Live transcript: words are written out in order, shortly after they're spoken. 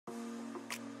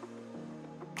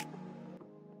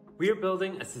We are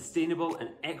building a sustainable and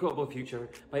equitable future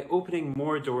by opening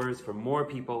more doors for more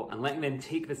people and letting them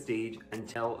take the stage and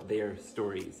tell their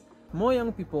stories. More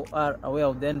young people are aware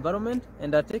of the environment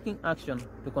and are taking action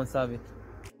to conserve it.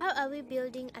 How are we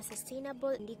building a sustainable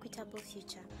and equitable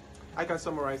future? I can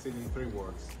summarize it in 3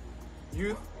 words: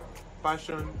 youth,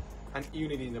 passion, and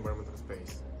unity in the environmental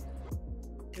space.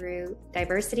 Through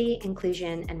diversity,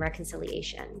 inclusion, and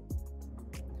reconciliation.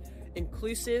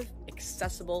 Inclusive,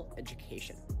 accessible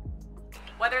education.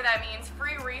 Whether that means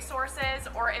free resources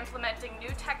or implementing new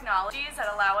technologies that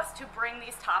allow us to bring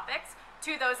these topics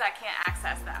to those that can't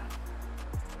access them.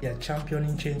 They are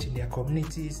championing change in their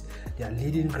communities. They are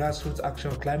leading grassroots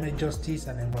action on climate justice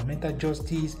and environmental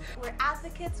justice. We're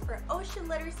advocates for ocean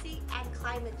literacy and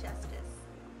climate justice.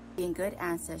 Being good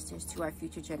ancestors to our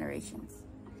future generations.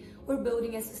 We're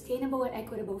building a sustainable and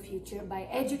equitable future by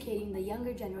educating the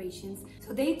younger generations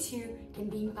so they too can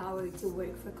be empowered to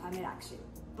work for climate action.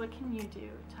 What can you do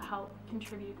to help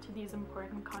contribute to these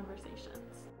important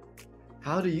conversations?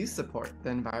 How do you support the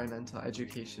environmental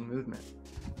education movement?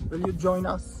 Will you join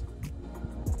us